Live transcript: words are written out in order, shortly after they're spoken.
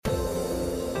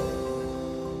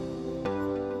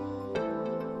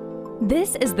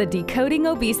This is the Decoding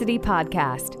Obesity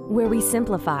podcast, where we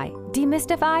simplify,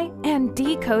 demystify, and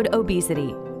decode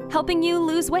obesity, helping you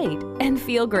lose weight and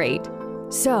feel great.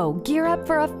 So gear up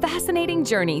for a fascinating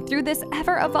journey through this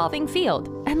ever-evolving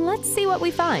field, and let's see what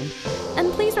we find.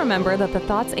 And please remember that the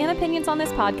thoughts and opinions on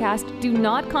this podcast do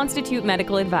not constitute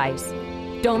medical advice.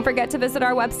 Don't forget to visit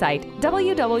our website,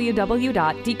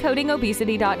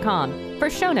 www.decodingobesity.com, for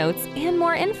show notes and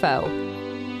more info.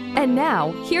 And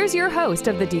now, here's your host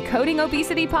of the Decoding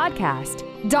Obesity podcast,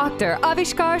 Dr.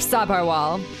 Avishkar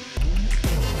Sabharwal.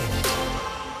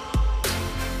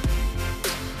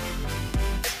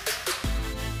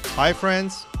 Hi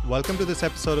friends, welcome to this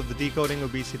episode of the Decoding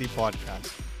Obesity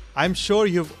podcast. I'm sure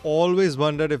you've always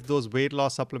wondered if those weight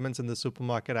loss supplements in the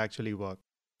supermarket actually work.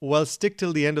 Well, stick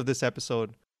till the end of this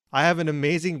episode. I have an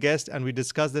amazing guest and we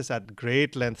discuss this at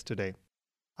great length today.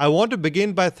 I want to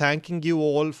begin by thanking you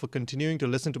all for continuing to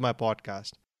listen to my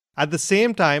podcast. At the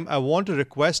same time, I want to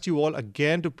request you all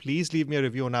again to please leave me a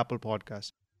review on Apple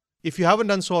Podcasts. If you haven't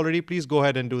done so already, please go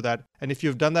ahead and do that. And if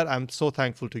you've done that, I'm so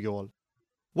thankful to you all.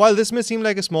 While this may seem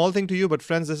like a small thing to you, but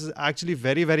friends, this is actually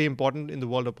very, very important in the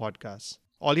world of podcasts.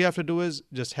 All you have to do is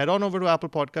just head on over to Apple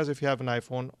Podcasts if you have an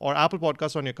iPhone, or Apple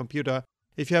Podcasts on your computer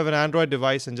if you have an Android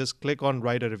device, and just click on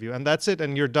write a review. And that's it,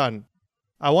 and you're done.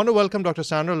 I want to welcome Dr.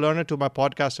 Sandra Lerner to my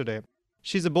podcast today.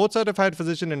 She's a board-certified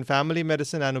physician in family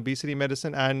medicine and obesity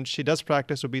medicine, and she does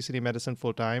practice obesity medicine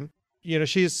full-time.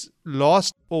 She's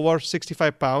lost over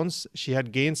 65 pounds. She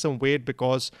had gained some weight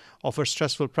because of her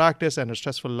stressful practice and her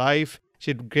stressful life.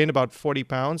 She had gained about 40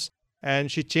 pounds,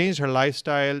 and she changed her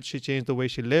lifestyle. She changed the way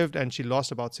she lived, and she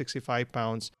lost about 65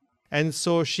 pounds. And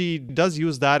so she does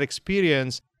use that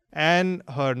experience and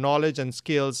her knowledge and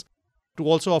skills to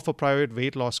also offer private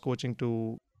weight loss coaching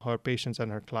to her patients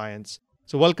and her clients.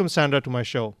 So welcome, Sandra, to my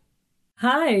show.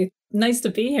 Hi, nice to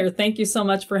be here. Thank you so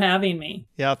much for having me.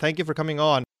 Yeah, thank you for coming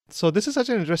on. So this is such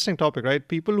an interesting topic, right?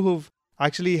 People who've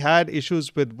actually had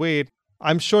issues with weight,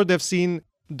 I'm sure they've seen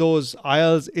those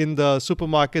aisles in the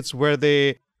supermarkets where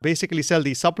they basically sell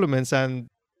these supplements and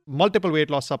multiple weight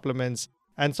loss supplements.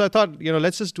 And so I thought,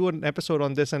 let's just do an episode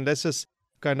on this and let's just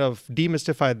kind of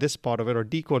demystify this part of it or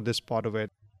decode this part of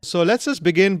it. So let's just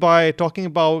begin by talking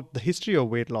about the history of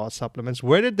weight loss supplements.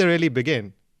 Where did they really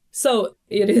begin? So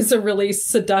it is a really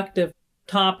seductive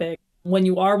topic. When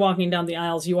you are walking down the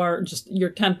aisles,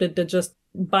 you're tempted to just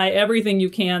buy everything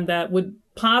you can that would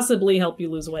possibly help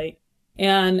you lose weight.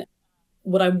 And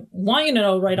what I want you to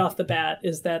know right off the bat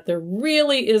is that there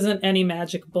really isn't any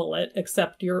magic bullet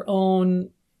except your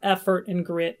own effort and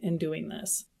grit in doing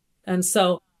this. And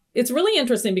so it's really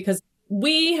interesting because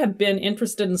we have been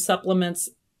interested in supplements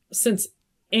since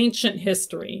ancient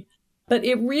history, but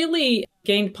it really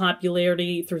gained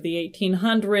popularity through the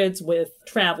 1800s with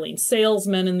traveling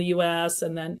salesmen in the US.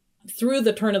 And then through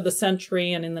the turn of the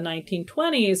century and in the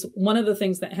 1920s, one of the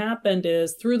things that happened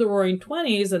is through the Roaring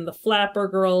Twenties and the flapper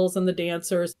girls and the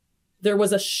dancers, there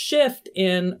was a shift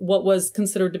in what was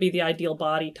considered to be the ideal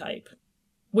body type,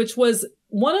 which was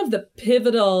one of the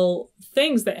pivotal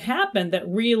things that happened that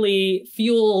really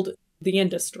fueled the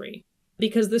industry.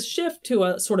 Because this shift to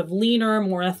a sort of leaner,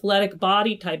 more athletic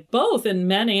body type, both in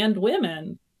men and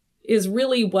women, is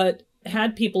really what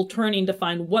had people turning to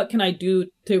find what can I do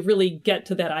to really get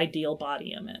to that ideal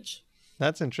body image.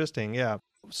 That's interesting, yeah.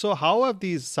 So how have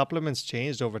these supplements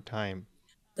changed over time?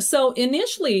 So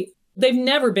initially, they've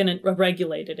never been a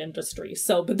regulated industry.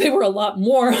 But they were a lot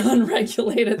more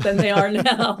unregulated than they are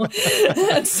now.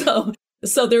 And so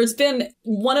there's been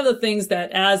one of the things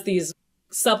that as these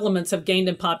supplements have gained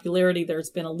in popularity, there's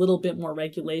been a little bit more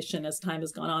regulation as time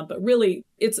has gone on, but really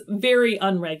it's very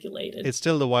unregulated. It's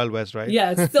still the Wild West, right?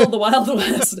 Yeah, it's still the Wild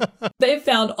West. They've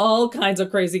found all kinds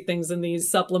of crazy things in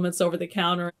these supplements over the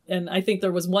counter. And I think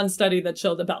there was one study that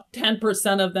showed about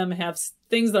 10% of them have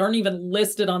things that aren't even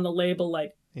listed on the label,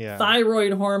 like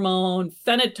thyroid hormone,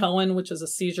 phenytoin, which is a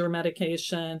seizure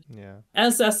medication,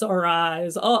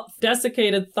 SSRIs,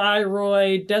 desiccated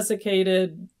thyroid,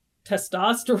 desiccated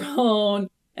testosterone,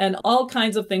 and all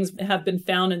kinds of things have been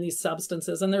found in these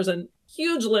substances. And there's a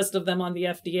huge list of them on the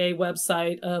FDA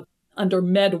website under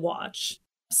MedWatch,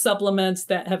 supplements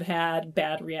that have had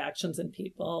bad reactions in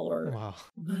people Wow.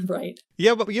 Right.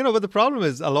 Yeah, but the problem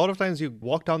is a lot of times you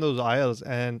walk down those aisles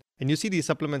and you see these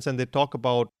supplements and they talk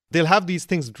about, they'll have these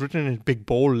things written in big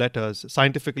bold letters,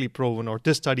 scientifically proven, or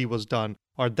this study was done,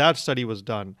 or that study was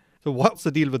done. So what's the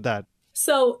deal with that?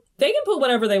 So they can put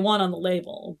whatever they want on the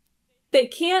label. They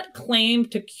can't claim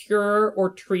to cure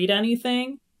or treat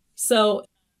anything. So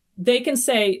they can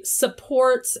say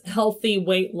supports healthy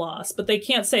weight loss, but they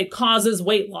can't say causes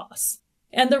weight loss.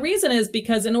 And the reason is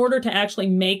because in order to actually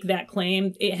make that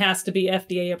claim, it has to be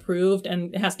FDA approved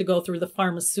and it has to go through the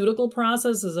pharmaceutical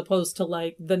process as opposed to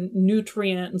like the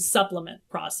nutrient and supplement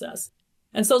process.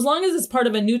 And so as long as it's part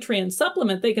of a nutrient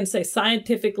supplement, they can say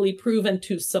scientifically proven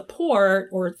to support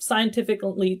or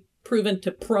scientifically proven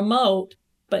to promote,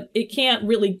 but it can't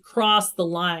really cross the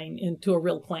line into a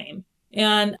real claim.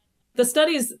 And the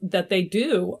studies that they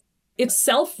do, it's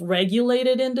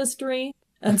self-regulated industry.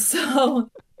 And so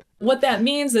what that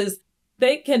means is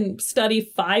they can study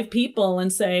 5 people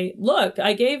and say, look,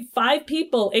 I gave 5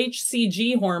 people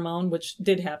HCG hormone, which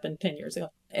did happen 10 years ago,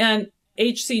 and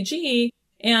HCG,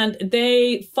 and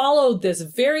they followed this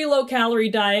very low calorie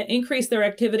diet, increased their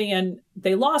activity, and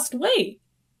they lost weight.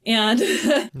 And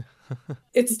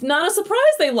it's not a surprise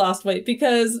they lost weight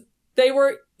because they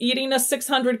were eating a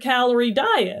 600 calorie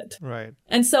diet. Right.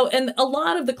 And a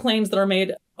lot of the claims that are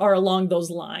made are along those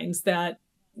lines, that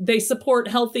they support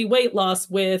healthy weight loss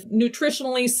with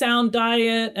nutritionally sound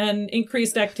diet and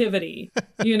increased activity,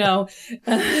 you know.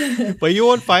 But you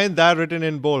won't find that written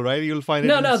in bold, right? You'll find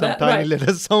it in some tiny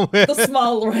letter somewhere. The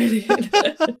small writing.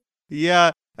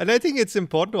 Yeah. And I think it's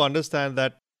important to understand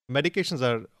that medications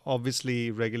are obviously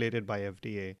regulated by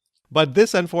FDA. But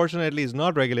this, unfortunately, is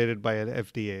not regulated by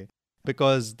FDA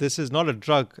because this is not a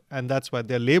drug. And that's why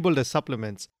they're labeled as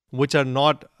supplements, which are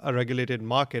not a regulated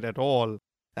market at all.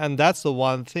 And that's the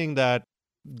one thing that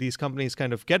these companies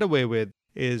kind of get away with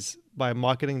is by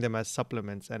marketing them as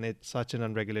supplements. And it's such an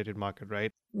unregulated market,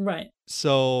 right? Right.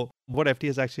 So what FDA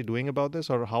is actually doing about this,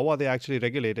 or how are they actually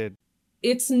regulated?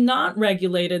 It's not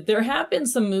regulated. There have been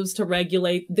some moves to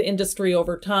regulate the industry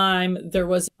over time. There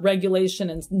was regulation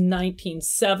in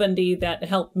 1970 that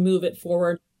helped move it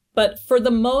forward. But for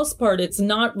the most part, it's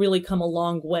not really come a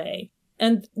long way.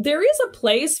 And there is a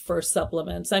place for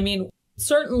supplements. I mean,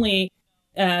 certainly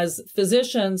as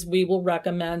physicians, we will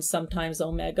recommend sometimes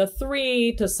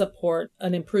omega-3 to support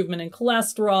an improvement in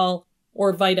cholesterol,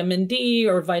 or vitamin D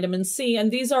or vitamin C. And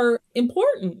these are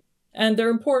important, and they're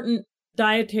important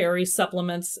dietary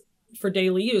supplements for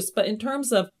daily use. But in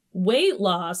terms of weight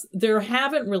loss, there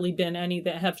haven't really been any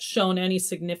that have shown any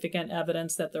significant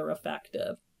evidence that they're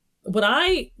effective. What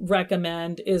I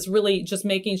recommend is really just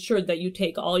making sure that you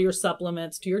take all your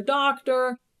supplements to your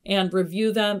doctor and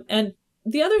review them. And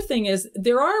the other thing is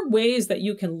there are ways that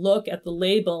you can look at the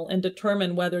label and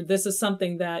determine whether this is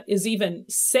something that is even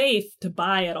safe to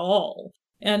buy at all.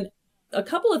 And a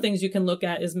couple of things you can look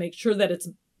at is make sure that it's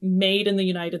made in the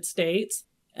United States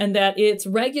and that it's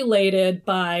regulated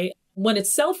by, when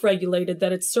it's self-regulated,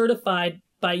 that it's certified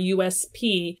by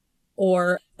USP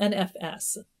or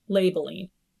NFS labeling.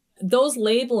 Those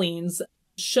labelings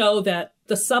show that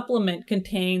the supplement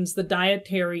contains the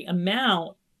dietary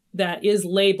amount that is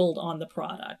labeled on the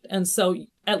product. And so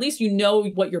at least you know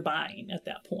what you're buying at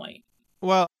that point.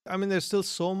 Well, I mean, there's still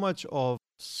so much of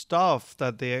stuff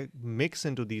that they mix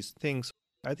into these things.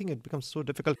 I think it becomes so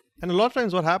difficult. And a lot of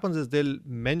times what happens is they'll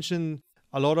mention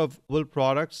a lot of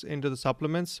products into the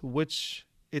supplements, which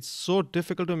it's so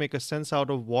difficult to make a sense out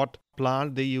of what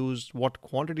plant they used, what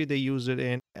quantity they used it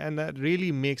in. And that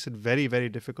really makes it very, very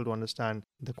difficult to understand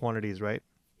the quantities, right?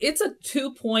 It's a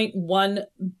 $2.1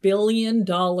 billion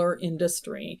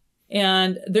industry.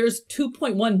 And there's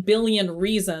 2.1 billion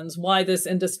reasons why this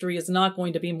industry is not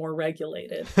going to be more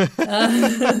regulated.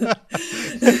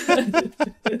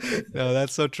 No,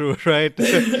 that's so true, right?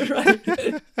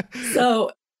 Right.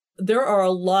 So there are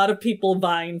a lot of people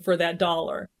vying for that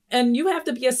dollar. And you have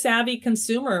to be a savvy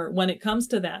consumer when it comes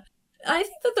to that. I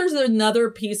think that there's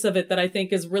another piece of it that I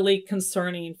think is really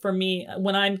concerning for me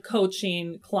when I'm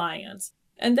coaching clients.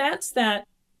 And that's that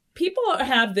people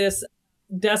have this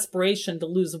desperation to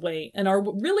lose weight and are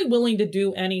really willing to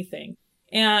do anything.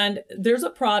 And there's a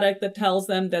product that tells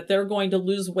them that they're going to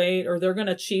lose weight or they're going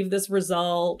to achieve this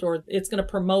result or it's going to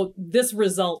promote this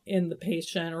result in the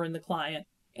patient or in the client.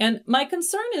 And my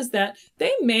concern is that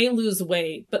they may lose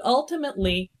weight, but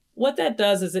ultimately what that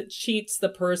does is it cheats the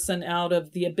person out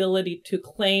of the ability to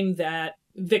claim that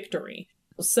victory.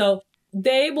 So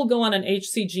they will go on an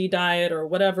HCG diet or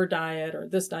whatever diet or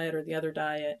this diet or the other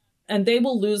diet, and they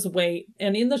will lose weight.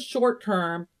 And in the short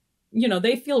term, you know,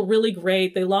 they feel really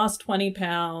great. They lost 20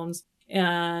 pounds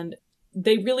and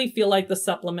they really feel like the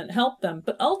supplement helped them.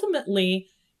 But ultimately,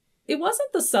 it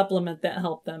wasn't the supplement that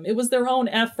helped them. It was their own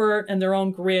effort and their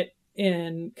own grit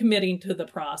in committing to the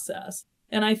process.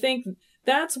 And I think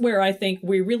that's where I think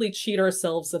we really cheat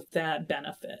ourselves of that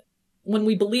benefit when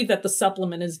we believe that the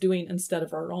supplement is doing instead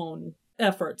of our own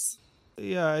efforts.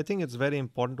 Yeah, I think it's very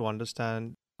important to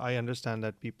understand. I understand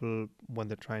that people, when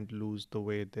they're trying to lose the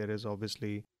weight, there is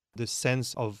obviously this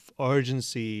sense of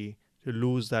urgency to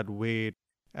lose that weight.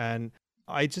 And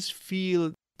I just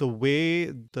feel the way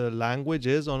the language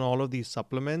is on all of these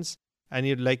supplements,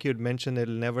 and like you'd mentioned,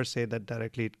 it'll never say that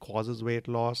directly it causes weight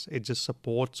loss. It just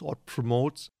supports or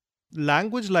promotes.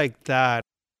 Language like that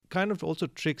kind of also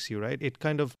tricks you, right? It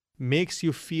kind of makes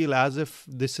you feel as if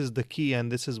this is the key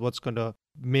and this is what's going to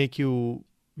make you,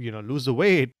 lose the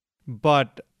weight.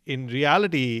 But in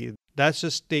reality, that's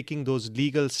just taking those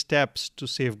legal steps to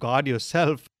safeguard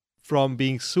yourself from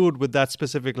being sued with that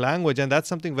specific language. And that's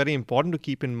something very important to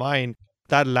keep in mind.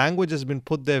 That language has been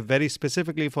put there very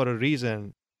specifically for a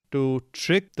reason, to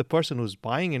trick the person who's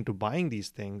buying into buying these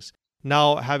things.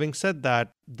 Now, having said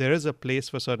that, there is a place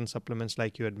for certain supplements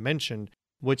like you had mentioned,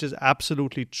 which is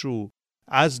absolutely true.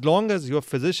 As long as your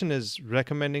physician is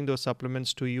recommending those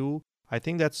supplements to you, I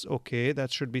think that's okay.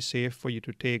 That should be safe for you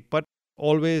to take. But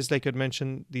always, like you had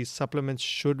mentioned, these supplements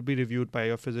should be reviewed by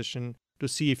your physician to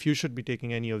see if you should be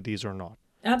taking any of these or not.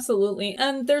 Absolutely.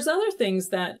 And there's other things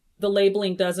that the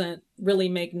labeling doesn't really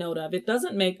make note of. It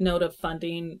doesn't make note of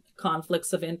funding,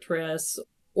 conflicts of interest,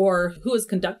 or who is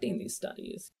conducting these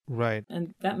studies. Right.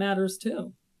 And that matters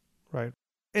too. Right.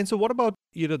 And so what about,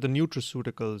 the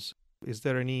nutraceuticals? Is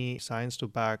there any science to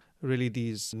back really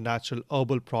these natural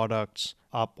herbal products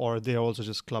up, or they're also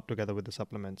just clubbed together with the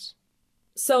supplements?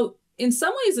 So in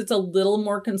some ways, it's a little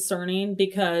more concerning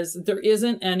because there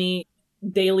isn't any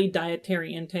daily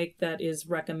dietary intake that is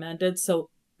recommended. So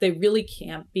they really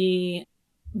can't be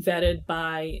vetted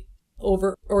by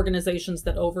organizations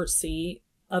that oversee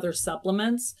other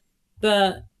supplements.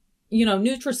 The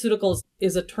nutraceuticals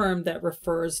is a term that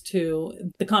refers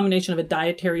to the combination of a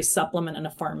dietary supplement and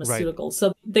a pharmaceutical. Right.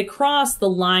 So they cross the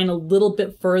line a little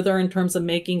bit further in terms of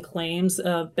making claims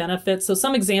of benefits. So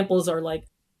some examples are like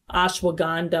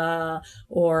ashwagandha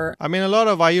or... a lot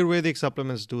of Ayurvedic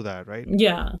supplements do that, right?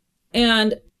 Yeah.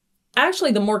 And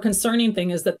actually, the more concerning thing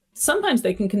is that sometimes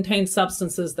they can contain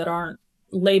substances that aren't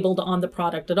labeled on the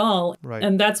product at all. Right.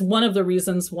 And that's one of the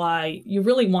reasons why you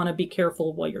really want to be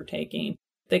careful what you're taking.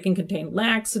 They can contain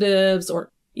laxatives or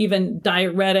even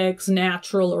diuretics,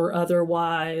 natural or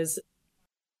otherwise,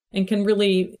 and can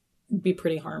really be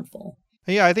pretty harmful.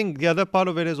 Yeah, I think the other part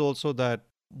of it is also that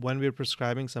when we're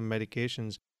prescribing some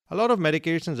medications, a lot of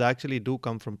medications actually do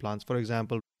come from plants. For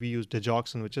example, we use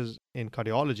digoxin, which is in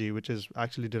cardiology, which is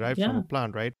actually derived from a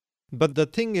plant, right? But the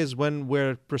thing is, when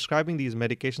we're prescribing these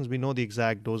medications, we know the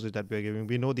exact dosage that we're giving.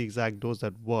 We know the exact dose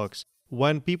that works.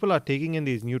 When people are taking in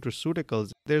these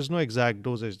nutraceuticals, there's no exact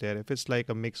dosage there. If it's like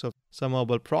a mix of some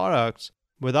herbal products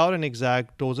without an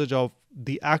exact dosage of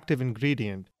the active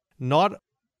ingredient, not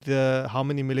the how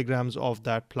many milligrams of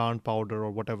that plant powder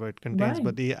or whatever it contains, right,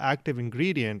 but the active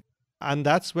ingredient. And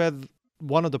that's where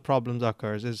one of the problems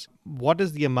occurs is what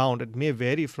is the amount? It may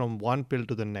vary from one pill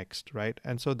to the next, right?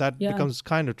 And so that becomes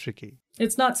kind of tricky.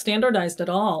 It's not standardized at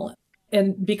all.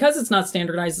 And because it's not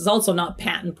standardized, it's also not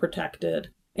patent protected.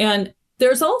 And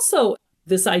there's also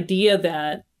this idea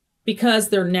that because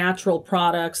they're natural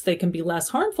products, they can be less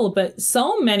harmful. But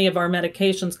so many of our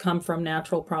medications come from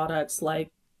natural products, like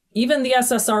even the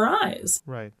SSRIs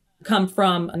come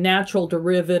from a natural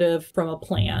derivative from a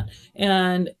plant.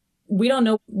 And we don't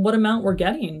know what amount we're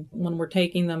getting when we're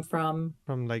taking them from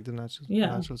like the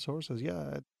natural sources.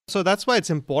 Yeah. So that's why it's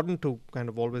important to kind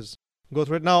of always go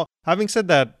through it. Now, having said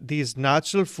that, these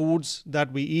natural foods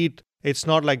that we eat, it's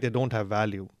not like they don't have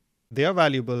value. They are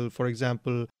valuable. For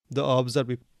example, the herbs that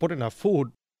we put in our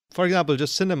food, for example,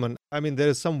 just cinnamon. There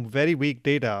is some very weak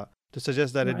data to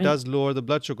suggest that it does lower the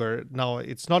blood sugar. Now,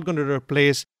 it's not going to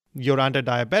replace your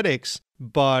anti-diabetics,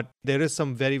 but there is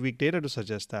some very weak data to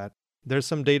suggest that. There's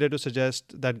some data to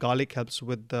suggest that garlic helps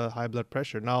with the high blood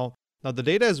pressure. Now the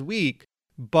data is weak,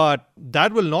 but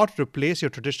that will not replace your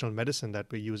traditional medicine that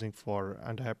we're using for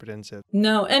antihypertensive.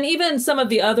 No, and even some of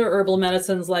the other herbal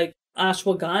medicines like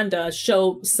ashwagandha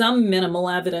show some minimal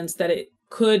evidence that it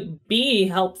could be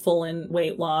helpful in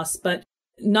weight loss, but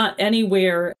not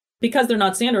anywhere, because they're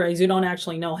not standardized. You don't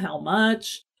actually know how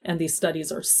much. And these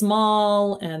studies are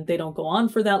small and they don't go on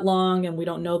for that long. And we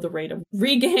don't know the rate of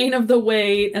regain of the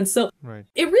weight. And so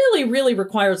it really, really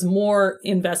requires more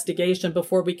investigation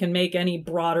before we can make any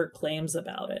broader claims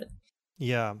about it.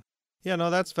 Yeah. Yeah, no,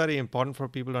 that's very important for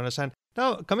people to understand.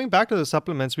 Now, coming back to the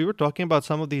supplements, we were talking about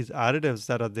some of these additives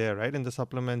that are there, right, in the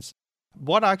supplements.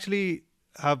 What actually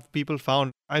have people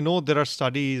found? I know there are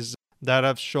studies that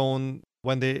have shown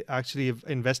when they actually have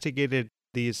investigated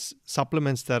these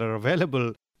supplements that are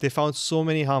available, they found so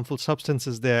many harmful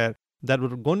substances there that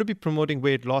were going to be promoting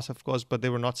weight loss, of course, but they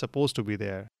were not supposed to be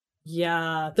there.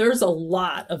 Yeah, there's a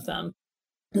lot of them.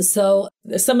 So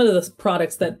some of the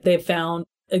products that they've found,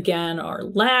 again, are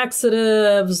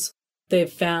laxatives. They've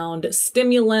found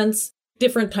stimulants.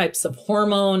 different types of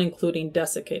hormone, including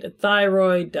desiccated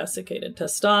thyroid, desiccated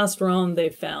testosterone. They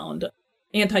found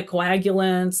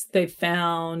anticoagulants. They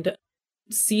found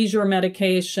seizure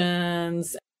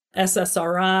medications,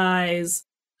 SSRIs.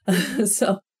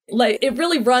 So like it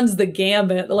really runs the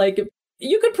gamut. Like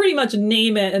you could pretty much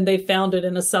name it and they found it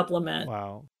in a supplement.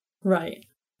 Wow. Right.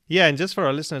 Yeah. And just for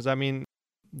our listeners, I mean,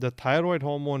 the thyroid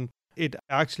hormone, it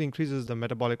actually increases the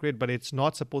metabolic rate, but it's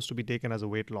not supposed to be taken as a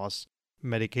weight loss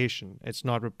medication. It's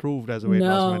not approved as a weight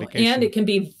loss medication. And it can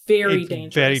be very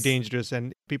dangerous. Very dangerous.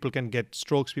 And people can get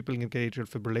strokes, people can get atrial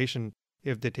fibrillation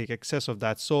if they take excess of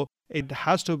that. So it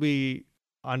has to be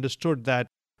understood that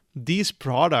these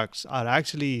products are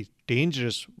actually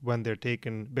dangerous when they're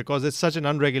taken because it's such an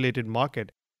unregulated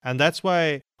market. And that's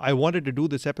why I wanted to do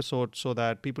this episode so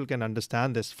that people can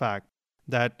understand this fact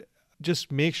that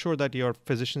just make sure that your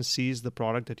physician sees the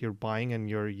product that you're buying and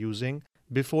you're using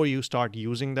before you start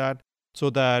using that so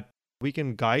that we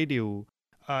can guide you.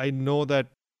 I know that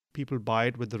people buy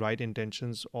it with the right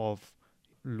intentions of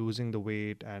losing the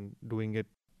weight and doing it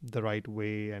the right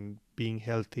way and being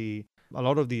healthy. A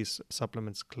lot of these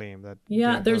supplements claim that.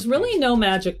 Yeah, there's really no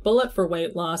magic bullet for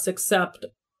weight loss except,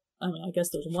 I guess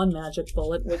there's one magic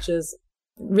bullet, which is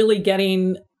really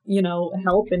getting,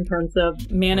 help in terms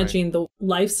of managing the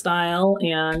lifestyle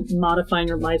and modifying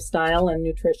your lifestyle and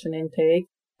nutrition intake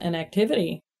and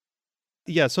activity.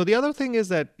 Yeah. So the other thing is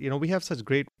that, we have such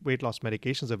great weight loss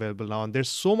medications available now, and there's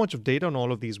so much of data on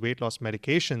all of these weight loss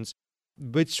medications,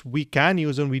 which we can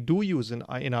use and we do use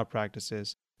in our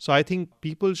practices. So I think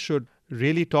people should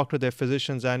really talk to their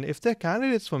physicians. And if they're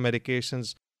candidates for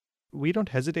medications, we don't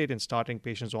hesitate in starting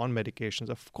patients on medications.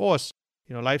 Of course,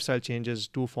 lifestyle changes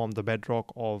do form the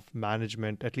bedrock of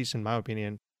management, at least in my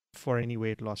opinion, for any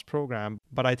weight loss program.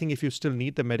 But I think if you still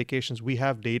need the medications, we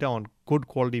have data on good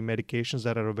quality medications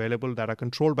that are available that are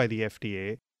controlled by the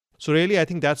FDA. So really, I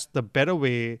think that's the better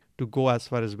way to go as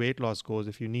far as weight loss goes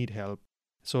if you need help.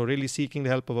 So really seeking the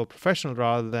help of a professional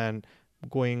rather than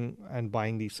going and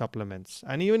buying these supplements.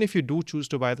 And even if you do choose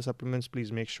to buy the supplements,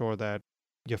 please make sure that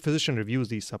your physician reviews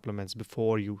these supplements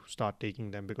before you start taking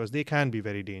them because they can be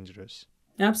very dangerous.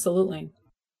 Absolutely.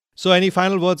 So any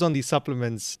final words on these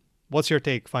supplements? What's your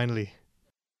take finally?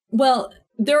 Well,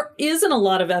 there isn't a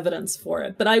lot of evidence for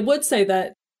it, but I would say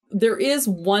that there is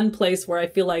one place where I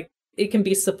feel like it can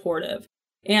be supportive.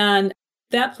 And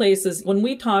that place is when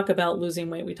we talk about losing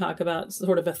weight, we talk about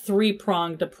sort of a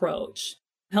three-pronged approach: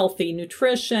 healthy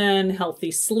nutrition,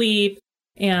 healthy sleep,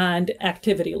 and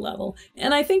activity level.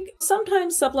 And I think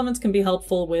sometimes supplements can be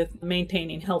helpful with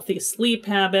maintaining healthy sleep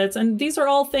habits. And these are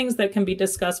all things that can be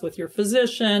discussed with your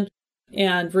physician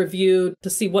and reviewed to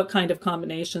see what kind of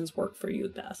combinations work for you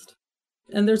best.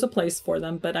 And there's a place for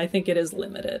them, but I think it is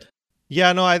limited.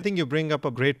 Yeah, no, I think you bring up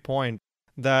a great point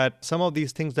that some of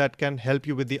these things that can help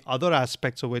you with the other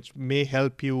aspects of which may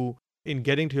help you in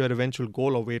getting to your eventual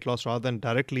goal of weight loss rather than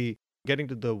directly getting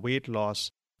to the weight loss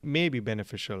may be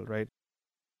beneficial, right?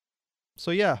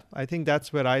 So yeah, I think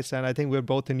that's where I stand. I think we're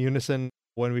both in unison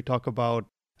when we talk about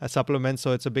a supplement.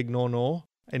 So it's a big no-no,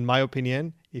 in my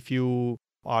opinion. If you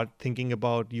are thinking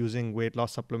about using weight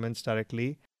loss supplements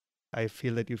directly, I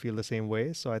feel that you feel the same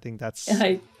way. So I think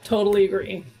I totally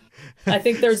agree. I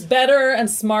think there's better and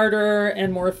smarter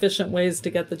and more efficient ways to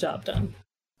get the job done.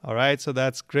 All right. So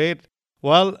that's great.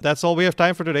 Well, that's all we have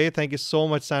time for today. Thank you so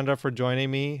much, Sandra, for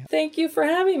joining me. Thank you for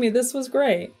having me. This was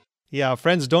great. Yeah,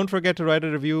 friends, don't forget to write a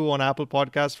review on Apple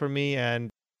Podcasts for me, and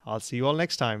I'll see you all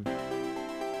next time.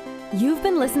 You've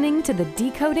been listening to the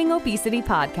Decoding Obesity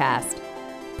podcast.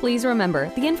 Please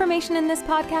remember, the information in this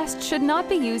podcast should not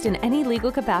be used in any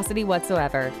legal capacity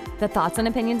whatsoever. The thoughts and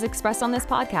opinions expressed on this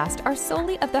podcast are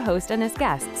solely of the host and his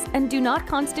guests and do not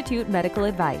constitute medical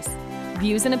advice.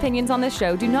 Views and opinions on this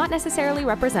show do not necessarily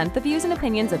represent the views and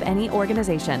opinions of any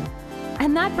organization.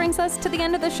 And that brings us to the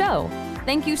end of the show.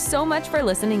 Thank you so much for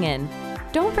listening in.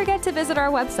 Don't forget to visit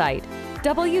our website,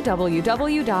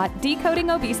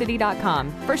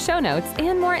 www.decodingobesity.com, for show notes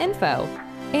and more info.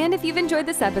 And if you've enjoyed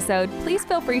this episode, please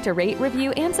feel free to rate,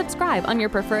 review, and subscribe on your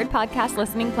preferred podcast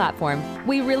listening platform.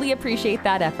 We really appreciate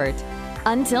that effort.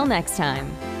 Until next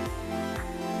time.